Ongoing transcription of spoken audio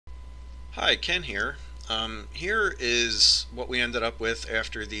Hi, Ken here. Here is what we ended up with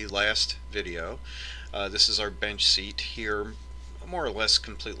after the last video. This is our bench seat here, more or less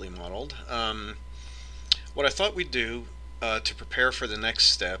completely modeled. What I thought we'd do to prepare for the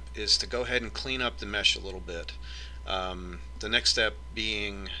next step is to go ahead and clean up the mesh a little bit. The next step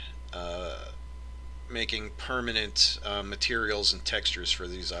being making permanent materials and textures for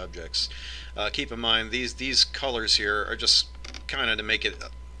these objects. Keep in mind these colors here are just kind of to make it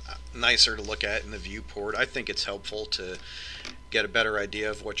nicer to look at in the viewport. I think it's helpful to get a better idea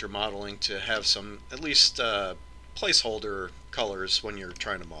of what you're modeling, to have some at least placeholder colors when you're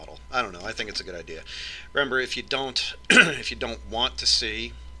trying to model. I don't know, I think it's a good idea. Remember, if you don't if you don't want to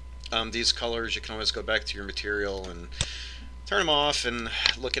see these colors, you can always go back to your material and turn them off and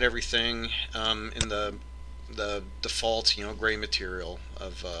look at everything in the default, gray material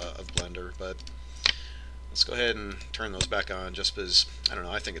of Blender. But let's go ahead and turn those back on, just because, I don't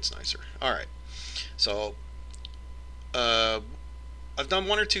know, I think it's nicer. Alright, so I've done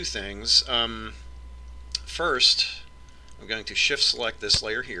one or two things. First, I'm going to shift select this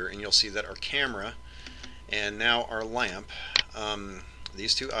layer here, and you'll see that our camera and now our lamp,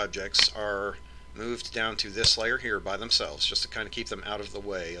 these two objects, are moved down to this layer here by themselves, just to kind of keep them out of the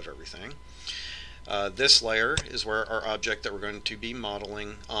way of everything. This layer is where our object that we're going to be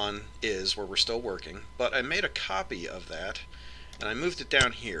modeling on is, where we're still working, but I made a copy of that and I moved it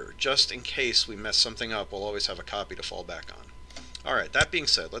down here just in case we mess something up. We'll always have a copy to fall back on. Alright, that being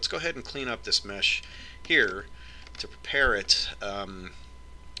said, let's go ahead and clean up this mesh here to prepare it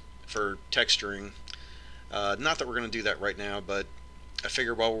for texturing. Not that we're going to do that right now, but I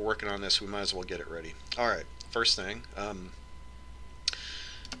figure while we're working on this we might as well get it ready. Alright, first thing,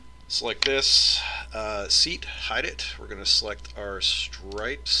 select this seat, hide it. We're going to select our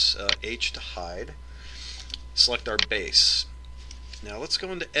stripes, H to hide. Select our base. Now let's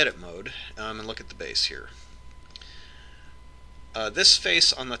go into edit mode and look at the base here. This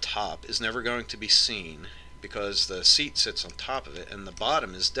face on the top is never going to be seen because the seat sits on top of it, and the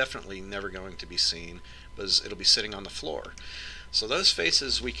bottom is definitely never going to be seen because it'll be sitting on the floor. So those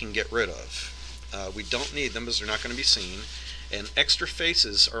faces we can get rid of. We don't need them because they're not going to be seen, and extra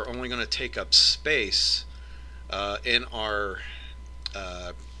faces are only going to take up space in our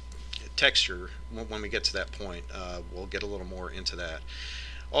texture. When we get to that point, we'll get a little more into that.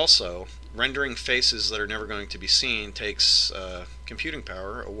 Also, rendering faces that are never going to be seen takes computing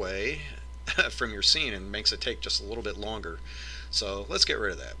power away from your scene and makes it take just a little bit longer. So let's get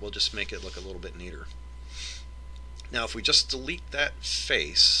rid of that. We'll just make it look a little bit neater. Now if we just delete that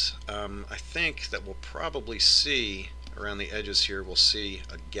face, I think that we'll probably see around the edges here, we'll see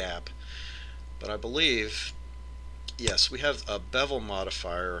a gap. But I believe, yes, we have a bevel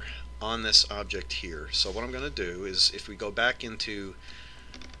modifier on this object here. So what I'm going to do is, if we go back into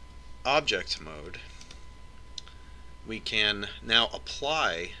object mode, we can now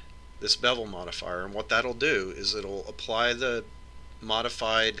apply this bevel modifier, and what that'll do is it'll apply the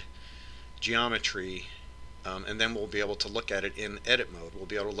modified geometry, and then we'll be able to look at it in edit mode. We'll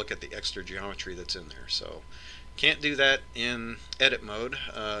be able to look at the extra geometry that's in there. So can't do that in edit mode,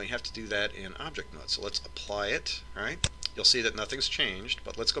 you have to do that in object mode. So let's apply it. Alright, you'll see that nothing's changed,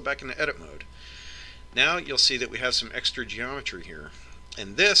 but let's go back into edit mode. Now you'll see that we have some extra geometry here,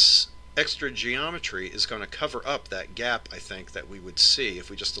 and this extra geometry is going to cover up that gap, I think, that we would see if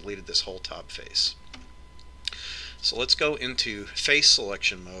we just deleted this whole top face. So let's go into face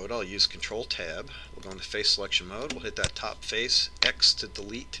selection mode. I'll use Control Tab. We'll go into face selection mode. We'll hit that top face, X to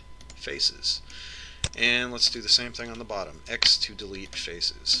delete faces. And let's do the same thing on the bottom, X to delete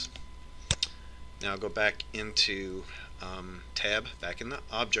faces. Now go back into Tab, back in the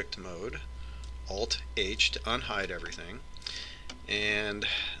object mode, Alt H to unhide everything. And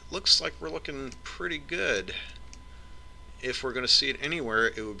looks like we're looking pretty good. If we're going to see it anywhere,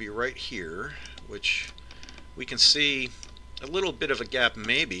 it would be right here, which we can see a little bit of a gap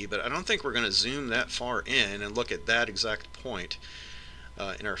maybe, but I don't think we're going to zoom that far in and look at that exact point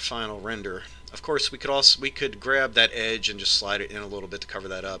in our final render. Of course, we could grab that edge and just slide it in a little bit to cover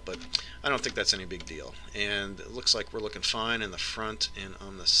that up, but I don't think that's any big deal. And it looks like we're looking fine in the front and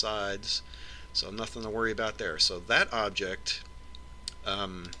on the sides, so nothing to worry about there. So that object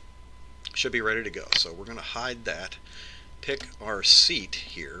should be ready to go. So we're going to hide that, pick our seat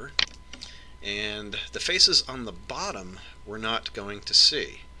here, and the faces on the bottom we're not going to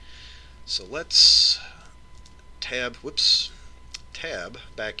see. So let's tab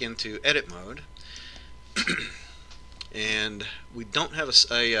back into edit mode. And we don't have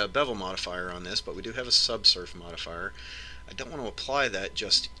a bevel modifier on this, but we do have a subsurf modifier. I don't want to apply that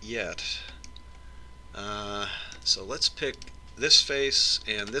just yet. So let's pick this face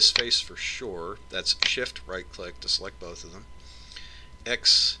and this face for sure. That's Shift right click to select both of them.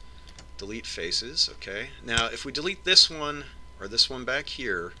 X delete faces. Okay, now if we delete this one or this one back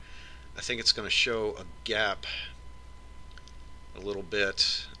here, I think it's going to show a gap a little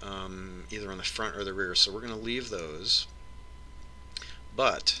bit, either on the front or the rear, so we're going to leave those.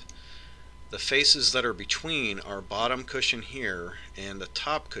 But the faces that are between our bottom cushion here and the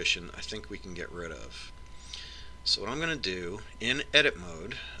top cushion, I think we can get rid of. So what I'm going to do in edit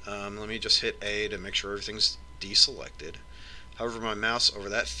mode, let me just hit A to make sure everything's deselected. Hover my mouse over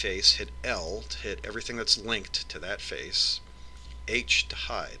that face, hit L to hit everything that's linked to that face, H to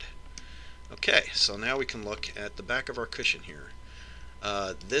hide. Okay, so now we can look at the back of our cushion here.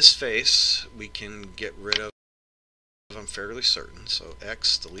 This face we can get rid of, I'm fairly certain, so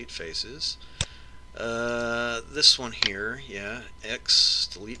X delete faces. This one here, yeah, X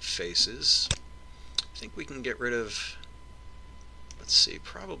delete faces. I think we can get rid of, let's see,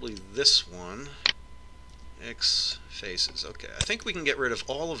 probably this one, X faces. Okay, I think we can get rid of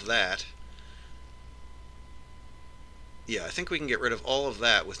all of that. Yeah, I think we can get rid of all of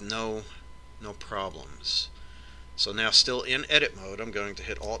that with no problems. So now, still in edit mode, I'm going to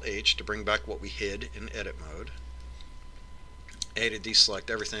hit Alt H to bring back what we hid in edit mode. A to deselect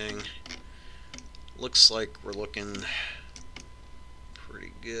everything. Looks like we're looking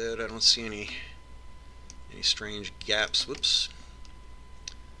pretty good. I don't see any strange gaps. Whoops.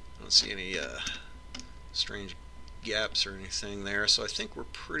 I don't see any strange gaps or anything there, so I think we're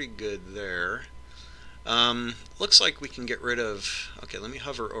pretty good there. Looks like we can get rid of, okay, let me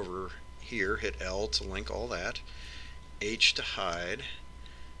hover over here, hit L to link all that, H to hide,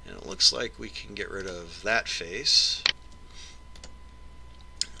 and it looks like we can get rid of that face,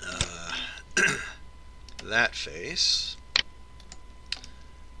 that face,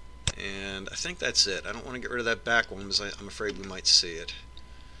 and I think that's it. I don't want to get rid of that back one because I'm afraid we might see it.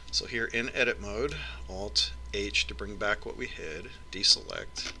 So here in edit mode, Alt H to bring back what we hid,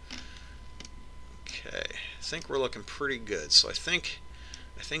 deselect. Okay, I think we're looking pretty good. So I think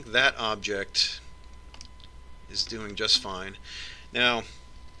that object is doing just fine. Now,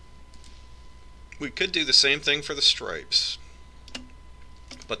 we could do the same thing for the stripes,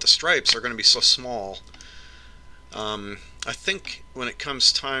 but the stripes are going to be so small. I think when it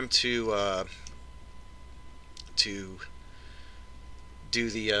comes time to do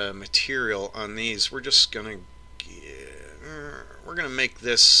the material on these, we're just going to make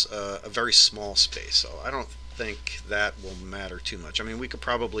this a very small space. So I don't think that will matter too much. I mean, we could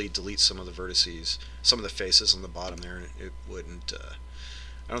probably delete some of the vertices, some of the faces on the bottom there, and it wouldn't.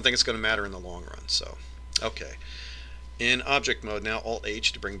 I don't think it's going to matter in the long run. So, okay. In object mode now, Alt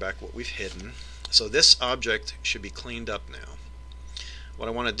H to bring back what we've hidden. So this object should be cleaned up now. What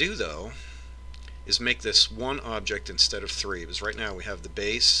I want to do though is make this one object instead of three, because right now we have the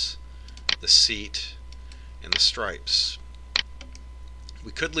base, the seat, and the stripes.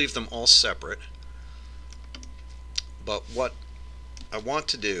 We could leave them all separate, but what I want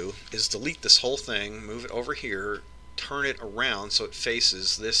to do is delete this whole thing, move it over here, turn it around so it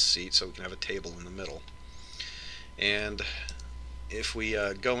faces this seat so we can have a table in the middle. And if we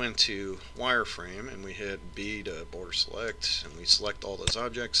go into wireframe and we hit B to border select and we select all those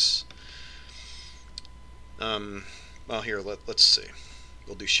objects, well, here, let's see.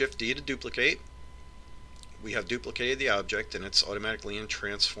 We'll do Shift D to duplicate. We have duplicated the object and it's automatically in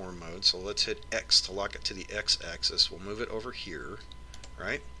transform mode, so let's hit X to lock it to the X axis. We'll move it over here,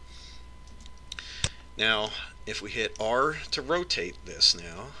 right? Now, if we hit R to rotate this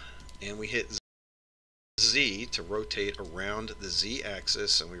now, and we hit Z to rotate around the Z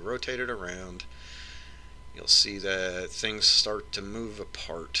axis, and we rotate it around, you'll see that things start to move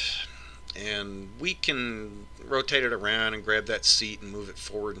apart. And we can rotate it around and grab that seat and move it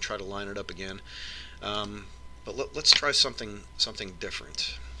forward and try to line it up again. But let's try something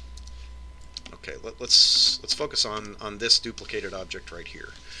different. Okay, let's focus on this duplicated object right here.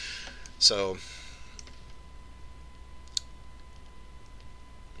 So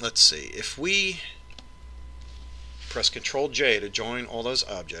let's see, if we press Control J to join all those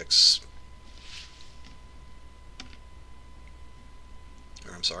objects,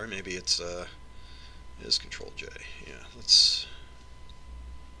 or I'm sorry, maybe it is Control J. Yeah, let's.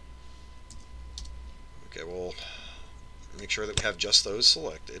 Okay, we'll make sure that we have just those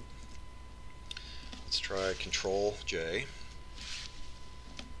selected. Let's try Control J.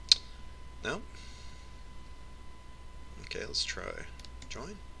 No? Okay, let's try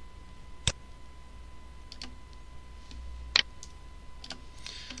join.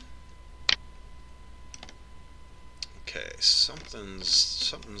 Okay,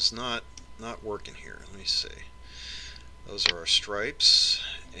 something's not working here. Let me see. Those are our stripes,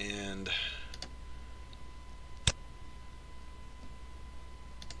 and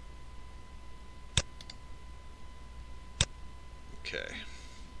okay.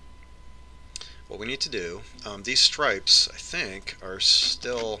 What we need to do, these stripes, I think, are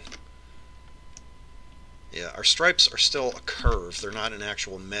still, yeah, our stripes are still a curve. They're not an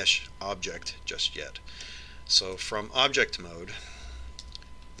actual mesh object just yet. So from object mode,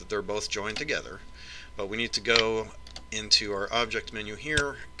 they're both joined together, but we need to go into our object menu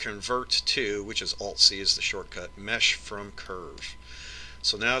here, convert to, which is Alt-C is the shortcut, mesh from curve.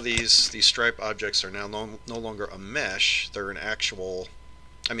 So now these stripe objects are now no longer a mesh, they're an actual,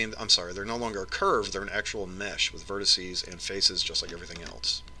 I'm sorry, they're no longer a curve, they're an actual mesh with vertices and faces just like everything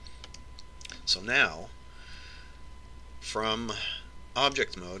else. So now, from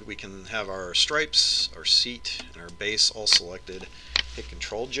object mode, we can have our stripes, our seat, and our base all selected. Hit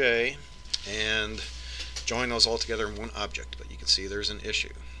Control J and join those all together in one object, but you can see there's an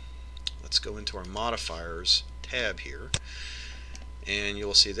issue. Let's go into our modifiers tab here, and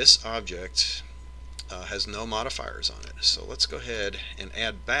you'll see this object has no modifiers on it. So let's go ahead and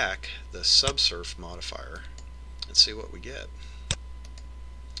add back the subsurf modifier and see what we get.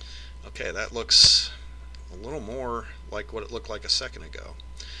 Okay, that looks a little more like what it looked like a second ago.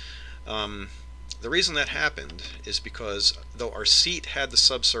 The reason that happened is because though our seat had the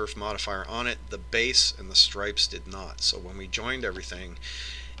subsurf modifier on it, the base and the stripes did not. So when we joined everything,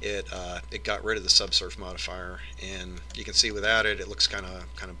 it got rid of the subsurf modifier, and you can see without it, it looks kind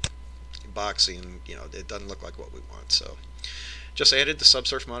of boxy, and it doesn't look like what we want. So just added the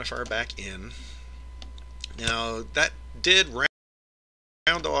subsurf modifier back in. Now that did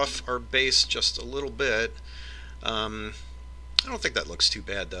round off our base just a little bit. I don't think that looks too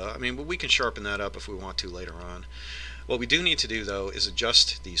bad though. We can sharpen that up if we want to later on. What we do need to do though is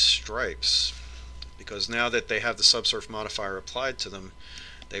adjust these stripes, because now that they have the subsurf modifier applied to them,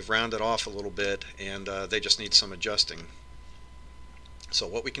 they've rounded off a little bit, and they just need some adjusting. So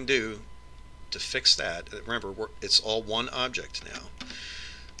what we can do to fix that, remember it's all one object now,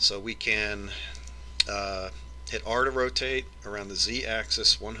 so we can hit R to rotate around the Z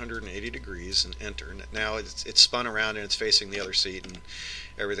axis 180 degrees and enter. Now it's spun around and it's facing the other seat, and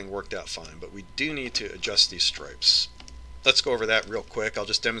everything worked out fine, but we do need to adjust these stripes. Let's go over that real quick. I'll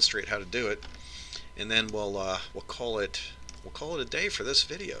just demonstrate how to do it, and then we'll call it a day for this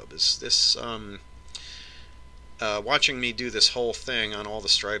video. Watching me do this whole thing on all the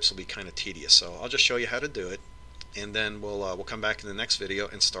stripes will be kind of tedious, so I'll just show you how to do it, and then we'll come back in the next video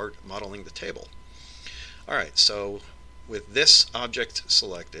and start modeling the table. Alright, so with this object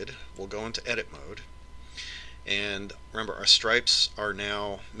selected, we'll go into edit mode, and remember our stripes are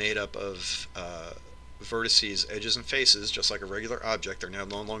now made up of vertices, edges, and faces, just like a regular object. They're now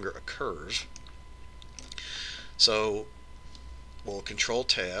no longer a curve. So we'll Control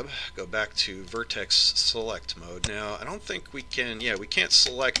Tab, go back to vertex select mode. Now I don't think we can't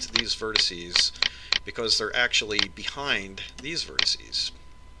select these vertices because they're actually behind these vertices.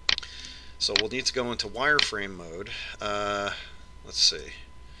 So we'll need to go into wireframe mode. Let's see.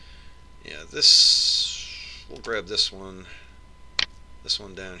 Yeah, we'll grab this one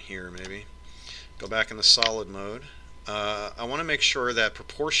down here maybe. Go back into solid mode. I want to make sure that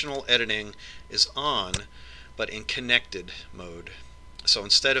proportional editing is on, but in connected mode. So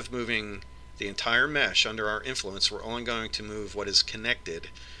instead of moving the entire mesh under our influence, we're only going to move what is connected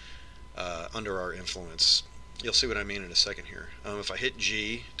under our influence. You'll see what I mean in a second here. If I hit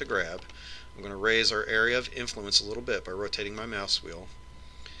G to grab, I'm going to raise our area of influence a little bit by rotating my mouse wheel.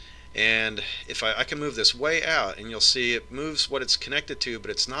 And if I can move this way out, and you'll see it moves what it's connected to,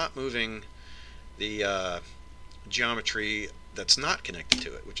 but it's not moving the geometry that's not connected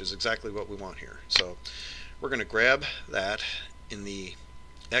to it, which is exactly what we want here. So we're going to grab that in the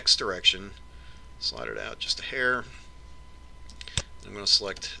X direction, slide it out just a hair. I'm going to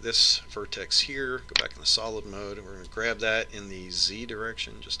select this vertex here, go back in the solid mode, and we're going to grab that in the Z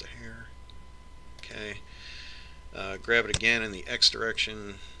direction, just a hair. Okay. Grab it again in the X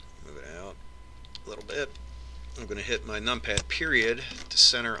direction, move it out a little bit. I'm going to hit my numpad period to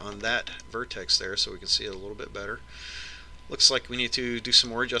center on that vertex there so we can see it a little bit better. Looks like we need to do some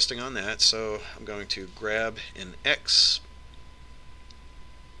more adjusting on that, so I'm going to grab an X.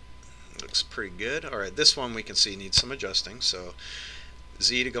 Looks pretty good. Alright, this one we can see needs some adjusting, so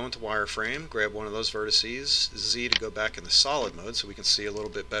Z to go into wireframe, grab one of those vertices, Z to go back in the solid mode so we can see a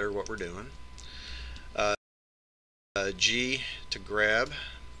little bit better what we're doing. G to grab,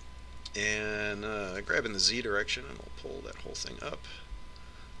 and grab in the Z direction, and we'll pull that whole thing up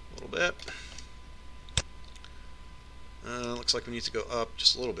a little bit. Looks like we need to go up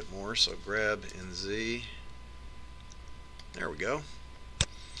just a little bit more, so grab in Z, There we go.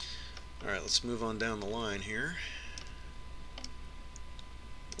 Alright, let's move on down the line here.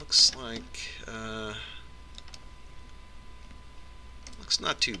 Looks like, looks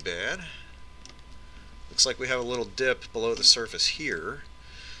not too bad. Looks like we have a little dip below the surface here.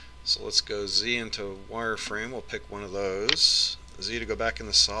 So let's go Z into wireframe. We'll pick one of those. Z to go back in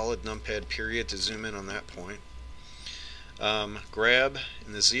the solid, numpad period to zoom in on that point. Grab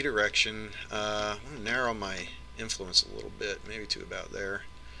in the Z direction. I'm going to narrow my influence a little bit, maybe to about there.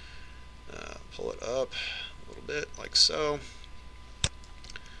 Pull it up a little bit, like so.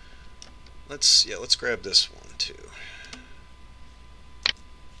 Let's grab this one too.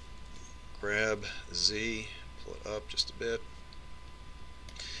 Grab Z, pull it up just a bit.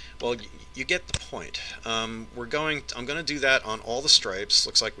 Well, you get the point. I'm going to do that on all the stripes.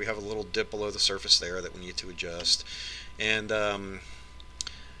 Looks like we have a little dip below the surface there that we need to adjust. And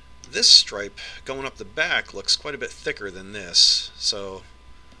this stripe going up the back looks quite a bit thicker than this. So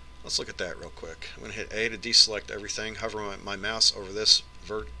let's look at that real quick. I'm going to hit A to deselect everything, hover my mouse over this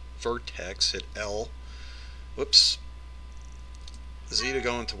vertex, hit L. Whoops. Z to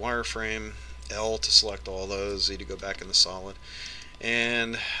go into wireframe, L to select all those, Z to go back in the solid.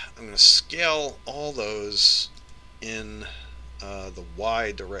 And I'm going to scale all those in the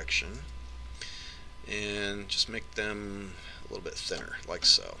Y direction and just make them a little bit thinner, like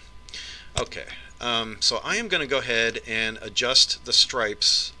so. Okay, so I am going to go ahead and adjust the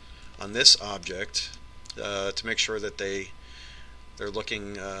stripes on this object to make sure that they're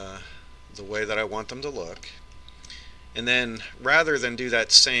looking the way that I want them to look. And then rather than do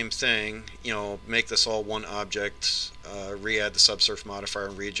that same thing, make this all one object, re-add the subsurf modifier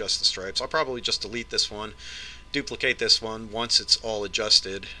and readjust the stripes, I'll probably just delete this one, duplicate this one once it's all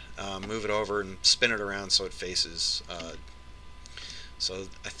adjusted, move it over and spin it around so it faces. So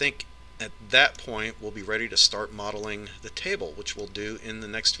I think at that point we'll be ready to start modeling the table, which we'll do in the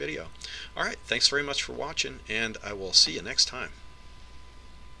next video. Alright, thanks very much for watching, and I will see you next time.